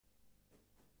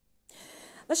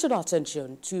Let's turn our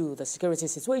attention to the security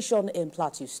situation in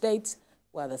Plateau State,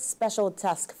 where the Special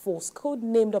Task Force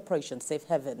code-named Operation Safe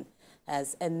Haven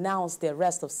has announced the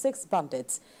arrest of 6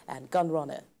 bandits and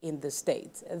Gunrunner in the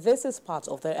state. This is part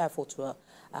of their effort to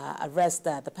arrest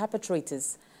the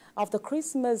perpetrators of the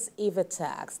Christmas Eve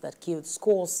attacks that killed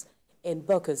scores in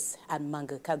Bokkos and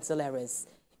Maugu council areas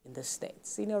in the state.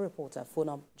 Senior reporter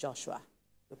Funam Joshua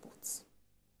reports.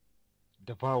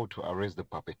 The vow to arrest the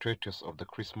perpetrators of the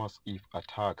Christmas Eve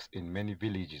attacks in many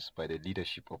villages by the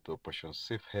leadership of the Operation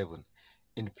Safe Haven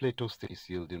in Plateau State is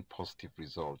yielding positive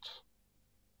results.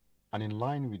 And in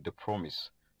line with the promise,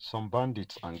 some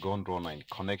bandits and Gunrunner in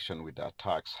connection with the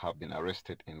attacks have been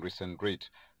arrested in recent raids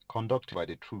conducted by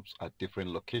the troops at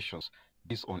different locations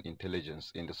based on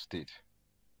intelligence in the state.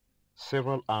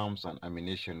 Several arms and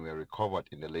ammunition were recovered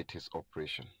in the latest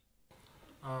operation.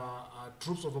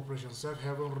 Troops of Operation Safe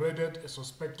Haven raided a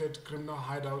suspected criminal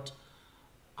hideout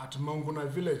at Maugu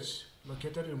village,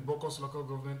 located in Bokkos local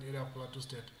government area of Plateau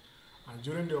State. And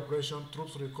during the operation,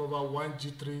 troops recovered 1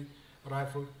 G3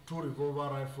 rifle, 2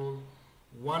 revolver rifle,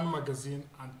 1 magazine,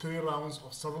 and 3 rounds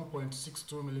of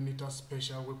 7.62mm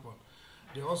special weapon.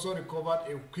 They also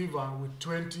recovered a quiver with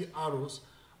 20 arrows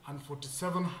and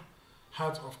 47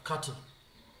 heads of cattle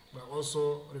were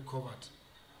also recovered.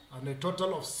 And a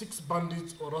total of 6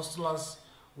 bandits or rustlers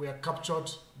were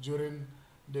captured during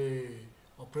the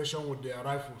operation with their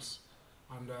rifles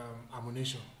and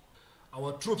ammunition.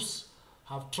 Our troops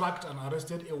have tracked and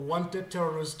arrested a wanted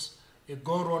terrorist, a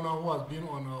Gunrunner who has been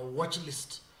on a watch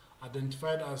list,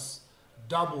 identified as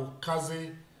Dabo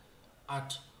Kaze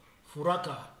at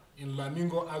Furaka in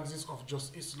Lamingo axis of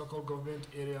Jos East local government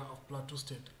area of Plateau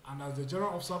State. And as the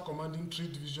General Officer commanding 3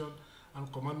 Division and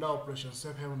Commander Operation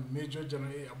Safe Haven, Major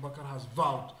General A. Abubakar, has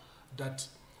vowed that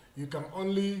you can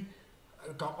only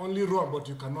run, but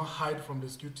you cannot hide from the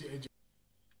security agents.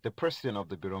 The president of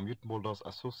the Birom Youth Molders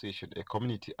Association, a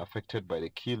community affected by the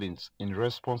killings in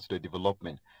response to the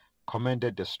development,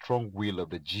 commended the strong will of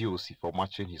the GOC for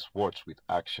matching his words with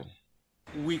action.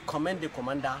 We commend the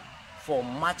commander for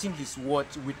matching his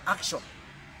words with action,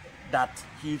 that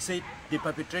he said the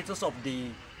perpetrators of the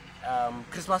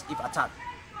Christmas Eve attack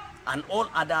and all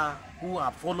other who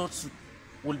have followed suit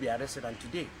will be arrested, and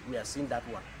today we are seeing that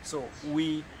one. So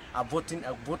we are voting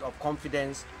a vote of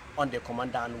confidence on the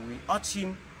commander, and we urge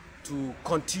him to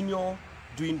continue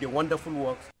doing the wonderful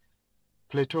work.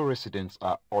 Plateau residents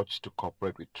are urged to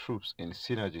cooperate with troops in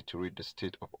synergy to rid the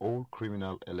state of all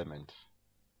criminal elements.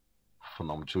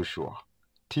 Funam Joshua,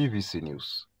 TVC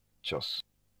News, Jos.